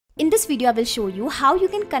In this video, I will show you how you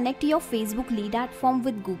can connect your Facebook lead ad form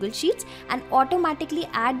with Google Sheets and automatically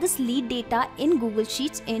add this lead data in Google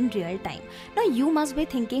Sheets in real time. Now you must be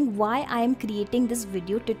thinking why I am creating this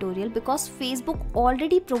video tutorial, because Facebook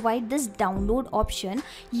already provide this download option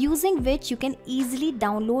using which you can easily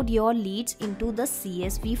download your leads into the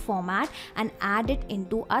CSV format and add it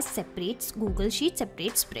into a separate Google Sheet,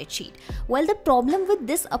 separate spreadsheet. Well, the problem with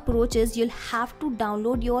this approach is you'll have to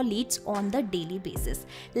download your leads on the daily basis.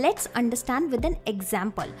 Let's understand with an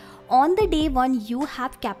example. On the day one, you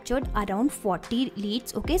have captured around 40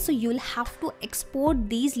 leads. Okay, so you'll have to export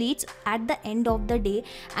these leads at the end of the day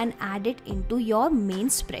and add it into your main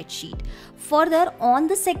spreadsheet. Further, on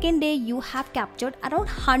the second day, you have captured around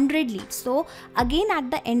 100 leads. So again, at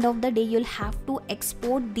the end of the day, you'll have to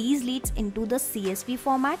export these leads into the CSV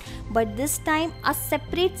format, but this time a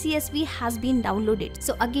separate CSV has been downloaded.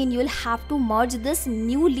 So again, you'll have to merge this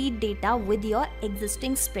new lead data with your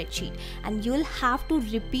existing spreadsheet, and you'll have to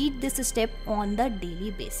repeat this step on the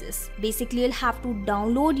daily basis. Basically, you'll have to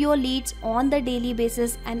download your leads on the daily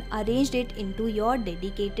basis and arrange it into your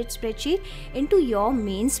dedicated spreadsheet, into your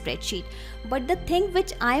main spreadsheet. But the thing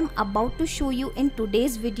which I am about to show you in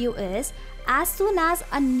today's video is, as soon as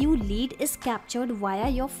a new lead is captured via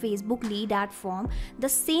your Facebook lead ad form, the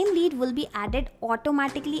same lead will be added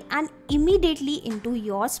automatically and immediately into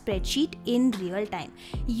your spreadsheet in real time.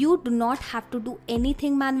 You do not have to do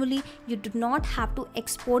anything manually. You do not have to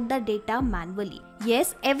export the data manually.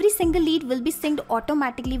 Yes, every single lead will be synced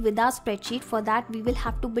automatically with our spreadsheet. For that, we will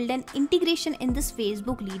have to build an integration in this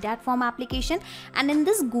Facebook lead ad form application and in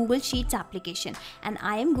this Google Sheets application. And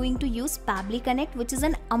I am going to use Pabbly Connect, which is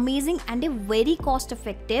an amazing and a very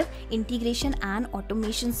cost-effective integration and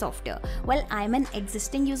automation software. Well, I am an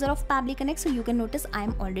existing user of Pabbly Connect, so you can notice I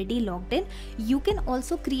am already logged in. You can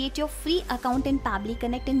also create your free account in Pabbly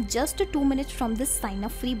Connect in just 2 minutes from this sign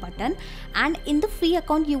up free button. And in the free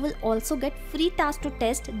account, you will also get free tasks to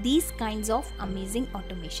test these kinds of amazing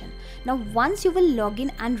automation. Now, once you will log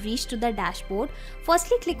in and reach to the dashboard,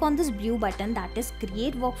 firstly click on this blue button, that is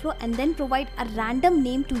create workflow, and then provide a random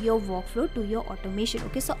name to your workflow, to your automation.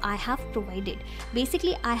 Okay, so I have provided,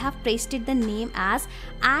 basically I have pasted the name as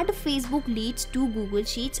add Facebook leads to Google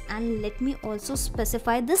Sheets, and let me also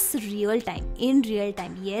specify this real time, in real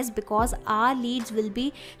time. Yes, because our leads will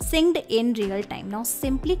be synced in real time. Now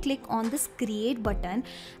simply click on this create button,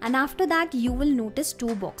 and after that you will notice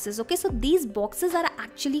two boxes. Okay, so these boxes are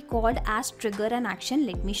actually called as trigger and action.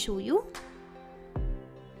 Let me show you.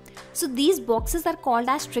 So these boxes are called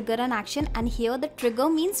as trigger and action, and here the trigger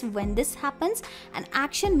means when this happens and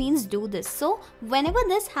action means do this. So whenever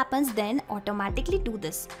this happens, then automatically do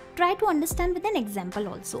this. Try to understand with an example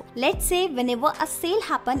also. Let's say whenever a sale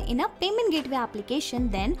happen in a payment gateway application,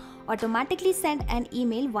 then automatically send an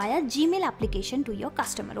email via Gmail application to your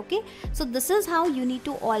customer. Okay, so this is how you need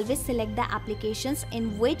to always select the applications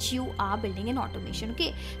in which you are building an automation.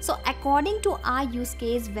 Okay, so according to our use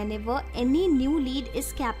case, whenever any new lead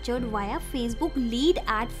is captured via Facebook lead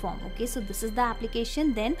ad form, okay, so this is the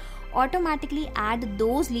application, then automatically add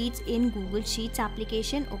those leads in Google Sheets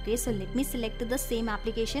application. Okay, so let me select the same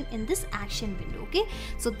application in this action window. Okay,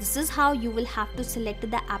 so this is how you will have to select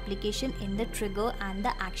the application in the trigger and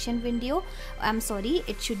the action window. I'm sorry,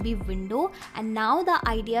 it should be window. And now the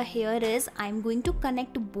idea here is I'm going to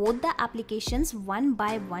connect both the applications one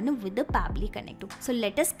by one with the Pabbly Connect. So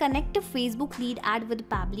let us connect the Facebook lead ad with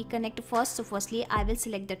Pabbly Connect first. So firstly I will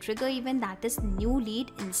select the trigger event, that is new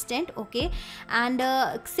lead instant. Okay, and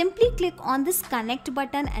simply click on this connect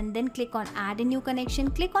button and then click on add a new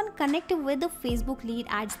connection. Click on connect with the Facebook lead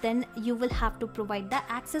ads, then you will have to provide the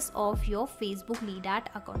access of your Facebook lead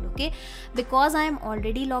ad account. Okay, because I am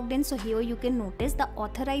already logged in, so here you can notice the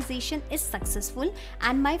authorization is successful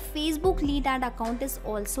and my Facebook lead ad account is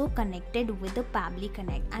also connected with the Pabbly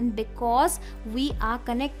Connect. And because we are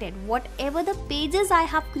connected, whatever the pages I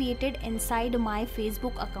have created inside my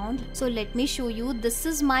Facebook account, so let me show you. This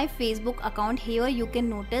is my Facebook account. Here you can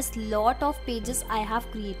notice lot of pages I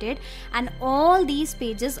have created, and all these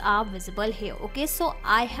pages are visible here. Okay, so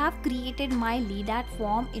I have created my lead ad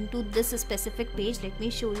form into this specific page. Let me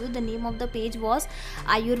show you. The name of the page was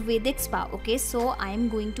Ayurvedic Spa. Okay, so I am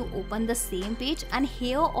going to open the same page, and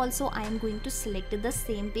here also I am going to select the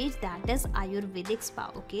same page, that is Ayurvedic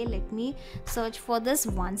Spa. Okay, let me search for this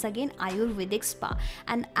once again, Ayurvedic Spa.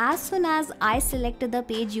 And as soon as I select the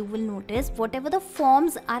page, you will notice whatever the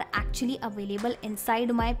forms are actually available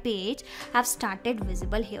inside my page have started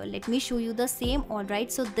visible here. Let me show you the same.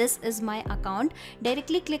 Alright, so this is my account.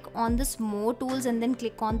 Directly click on this more tools and then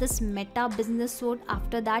click on this meta business suite.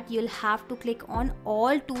 After that you'll have to click on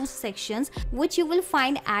all tools sections, which you will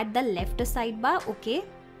find at the left sidebar. Okay,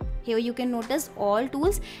 Here you can notice all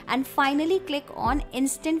tools, and finally click on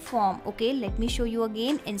instant form. Okay, let me show you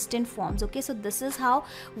again instant forms. Okay, so this is how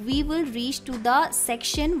we will reach to the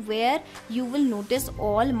section where you will notice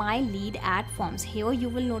all my lead ad forms. Here you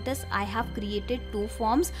will notice I have created two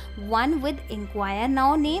forms, one with inquire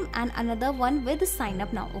now name and another one with sign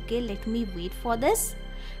up now. Okay, let me wait for this.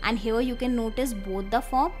 And here you can notice both the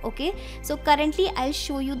form. Okay, so currently I'll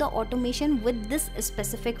show you the automation with this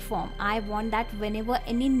specific form. I want that whenever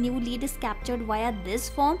any new lead is captured via this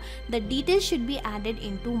form, the details should be added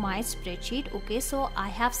into my spreadsheet. Okay, so I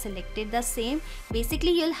have selected the same. Basically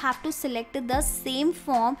you'll have to select the same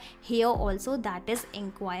form here also, that is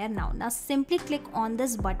inquire now. Now simply click on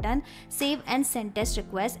this button, save and send test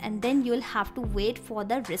request, and then you'll have to wait for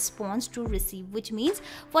the response to receive, which means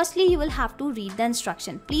firstly you will have to read the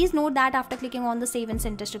instruction. Please note that after clicking on the save and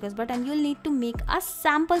send test request button, you'll need to make a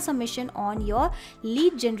sample submission on your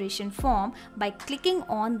lead generation form by clicking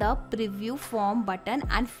on the preview form button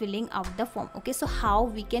and filling out the form. Okay, so how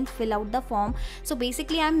we can fill out the form? So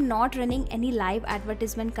basically I'm not running any live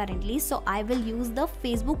advertisement currently, so I will use the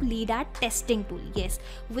Facebook lead ad testing tool. Yes,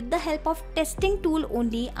 with the help of testing tool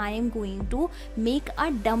only I am going to make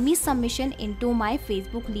a dummy submission into my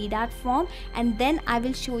Facebook lead ad form, and then I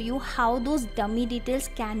will show you how those dummy details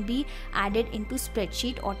can be added into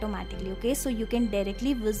spreadsheet automatically. Okay, so you can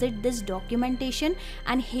directly visit this documentation,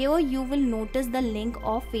 and here you will notice the link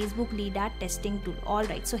of Facebook lead ad testing tool.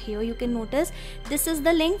 Alright, so here you can notice this is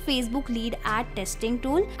the link, Facebook lead ad testing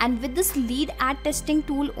tool, and with this lead ad testing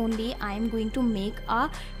tool only I am going to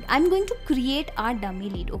create a dummy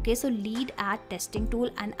lead. Okay, so lead ad testing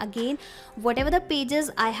tool, and again whatever the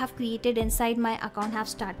pages I have created inside my account have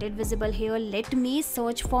started visible here. Let me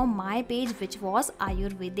search for my page, which was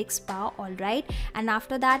Ayurvedic spa. All right, and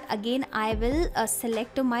after that again I will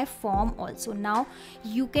select my form also. Now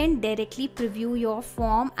you can directly preview your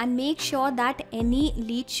form and make sure that any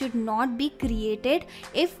lead should not be created.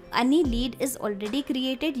 If any lead is already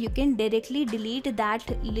created, you can directly delete that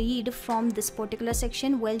lead from this particular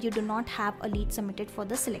section while you do not have a lead submitted for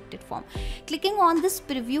the selected form. Clicking on this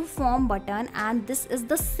preview form button, and this is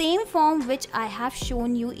the same form which I have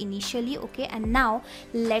shown you initially. Okay, and now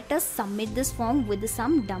let us submit this form with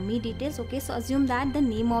some dummy details. Okay, so assume that the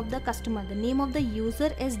name of the customer, the name of the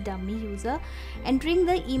user is dummy user, entering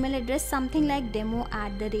the email address something like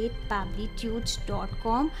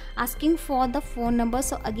demo@pabblytudes.com, asking for the phone number.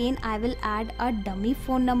 So again I will add a dummy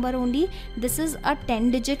phone number only. This is a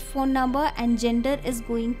 10-digit phone number, and gender is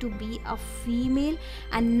going to be a female.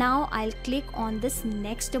 And now I'll click on this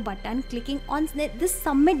next button, clicking on this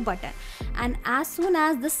submit button, and as soon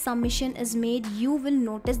as this submission is made, you will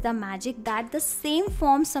notice the magic that the same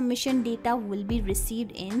form submission data will be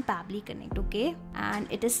received in Pabbly Connect. Okay, and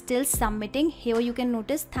it is still submitting. Here you can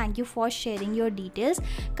notice thank you for sharing your details.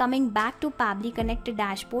 Coming back to Pabbly Connect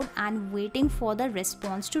dashboard and waiting for the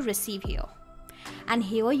response to receive here. And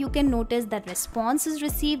here you can notice the response is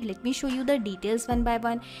received. Let me show you the details one by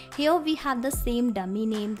one. Here we have the same dummy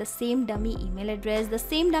name, the same dummy email address, the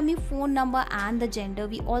same dummy phone number, and the gender.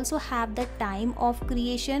 We also have the time of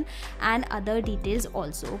creation and other details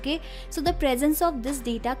also. Okay, so the presence of this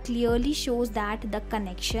data clearly shows that the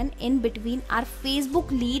connection in between our Facebook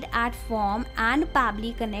lead ad form and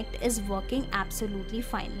Pabbly Connect is working absolutely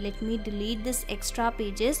fine. Let me delete this extra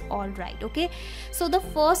pages. All right, okay, so the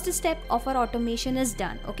first step of our automation is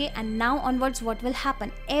done. Okay, and now onwards what will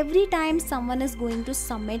happen? Every time someone is going to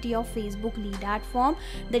submit your Facebook lead ad form,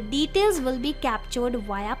 the details will be captured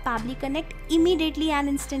via Pabbly Connect immediately and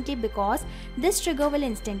instantly, because this trigger will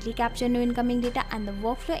instantly capture new incoming data and the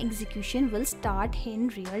workflow execution will start in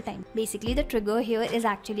real time. Basically the trigger here is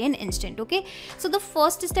actually an instant. Okay, so the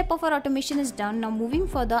first step of our automation is done. Now moving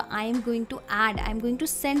further, I'm going to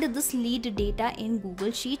send this lead data in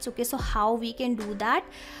Google Sheets. Okay, so how we can do that?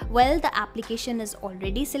 Well, the application is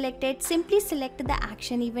already selected. Simply select the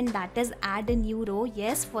action event, that is add a new row.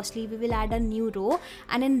 Yes, firstly we will add a new row,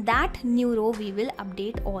 and in that new row we will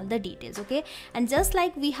update all the details. Okay, and just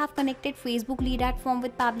like we have connected Facebook lead ad form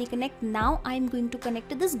with Pabbly Connect, now I'm going to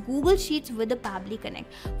connect this Google Sheets with the Pabbly Connect.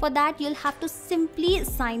 For that you'll have to simply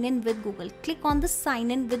sign in with Google. Click on the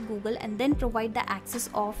sign in with Google and then provide the access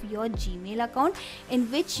of your Gmail account in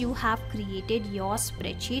which you have created your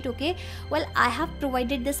spreadsheet. Okay, well I have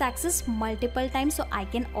provided this access multiple multiple times, so I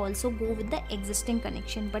can also go with the existing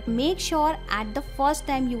connection. But make sure at the first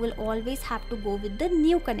time you will always have to go with the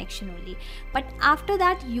new connection only, but after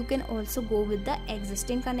that you can also go with the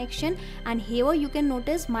existing connection. And here you can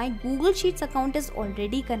notice my Google Sheets account is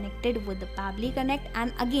already connected with the Pabbly Connect,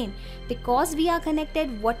 and again, because we are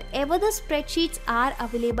connected, whatever the spreadsheets are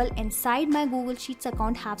available inside my Google Sheets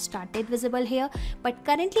account have started visible here. But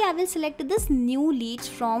currently I will select this new leads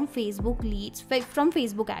from Facebook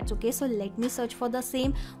ads. Okay, so let me search for the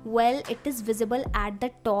same. Well, it is visible at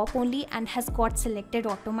the top only and has got selected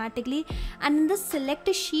automatically, and in the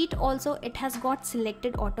select sheet also it has got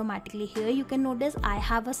selected automatically. Here you can notice I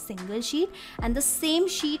have a single sheet and the same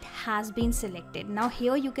sheet has been selected. Now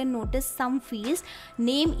here you can notice some fields: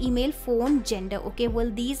 name, email, phone, gender. Okay,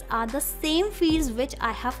 well, these are the same fields which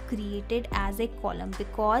I have created as a column.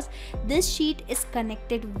 Because this sheet is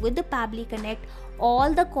connected with the Pabbly Connect,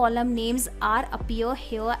 all the column names are appear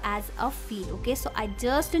here as a field. Okay, so I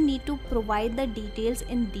just need to provide the details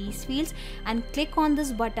in these fields and click on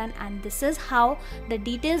this button, and this is how the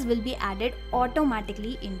details will be added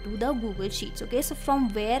automatically into the Google Sheets. Okay, so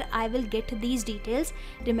from where I will get these details?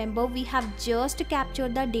 Remember, we have just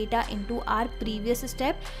captured the data into our previous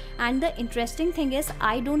step, and the interesting thing is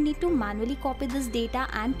I don't need to manually copy this data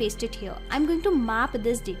and paste it here. I'm going to map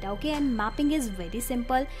this data. Okay, and mapping is very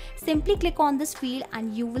simple. Simply click on this field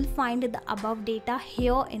and you will find the above data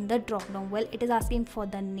here in the drop down. Well, it is asking for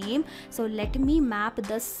the name, so let me map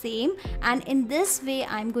the same, and in this way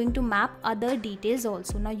I'm going to map other details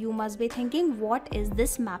also. Now you must be thinking, what is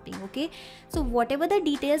this mapping? Okay, so whatever the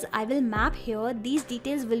details I will map here, these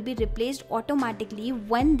details will be replaced automatically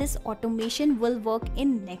when this automation will work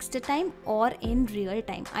in next time or in real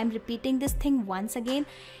time. I'm repeating this thing once again.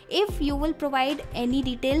 If you will provide any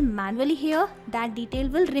detail manually here, that detail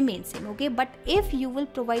will remain same. Okay, but if you will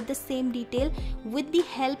provide the same detail with the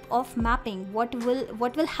help of mapping, what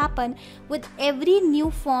will happen with every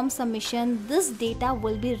new form submission? This data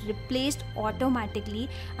will be replaced automatically,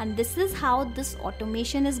 and this is how this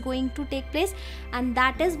automation is going to take place, and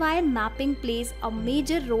that is why mapping plays a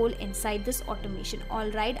major role inside this automation.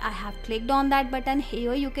 Alright, I have clicked on that button.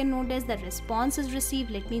 Here you can notice the response is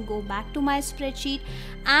received. Let me go back to my spreadsheet,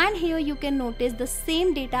 and here you can notice the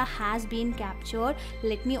same data has been captured.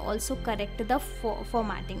 Let me also correct the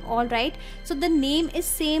formatting. Alright, so the name is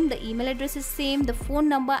same, the email address is same, the phone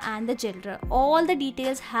number and the gender, all the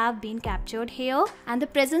details have been captured here, and the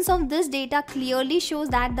presence of this data clearly shows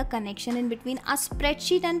that the connection in between a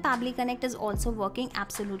spreadsheet and Pabbly Connect is also working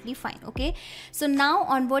absolutely fine. Okay, so now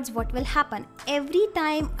onwards what will happen? Every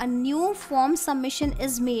time a new form submission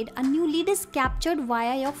is made, a new lead is captured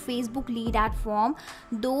via your Facebook lead ad form,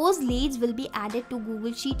 those leads will be added to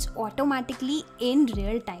Google Sheets automatically in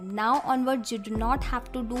real time. Now onwards you do not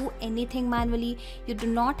have to do anything manually, you do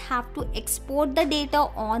not have to export the data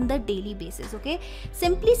on the daily basis. Okay,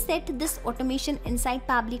 simply set this automation inside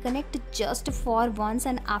Pabbly Connect just for once,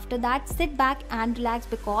 and after that sit back and relax,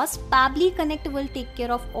 because Pabbly Connect will take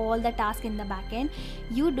care of all the tasks in the backend.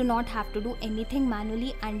 You do not have to do anything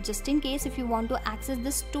manually. And just in case if you want to access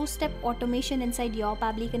this two-step automation inside your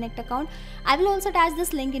Pabbly Connect account, I will also attach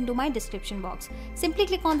this link into my description box. Simply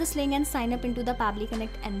click on this link and sign up into the Pabbly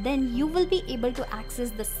Connect, and then you will be able to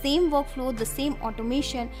access the same workflow, the same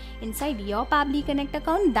automation inside your Pabbly Connect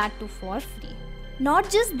account, that too for free.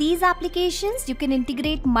 Not just these applications, you can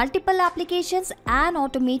integrate multiple applications and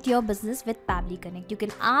automate your business with Pabbly Connect. You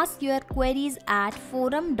can ask your queries at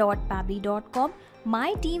forum.pabbly.com.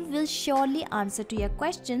 My team will surely answer to your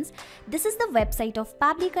questions. This is the website of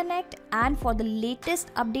Pabbly Connect, and for the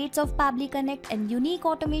latest updates of Pabbly Connect and unique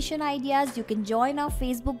automation ideas, you can join our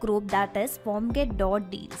Facebook group, that is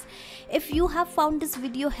formget.deals. If you have found this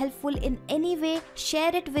video helpful in any way,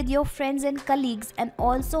 share it with your friends and colleagues and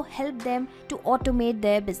also help them to automate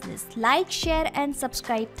their business. Like, share and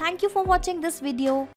subscribe. Thank you for watching this video.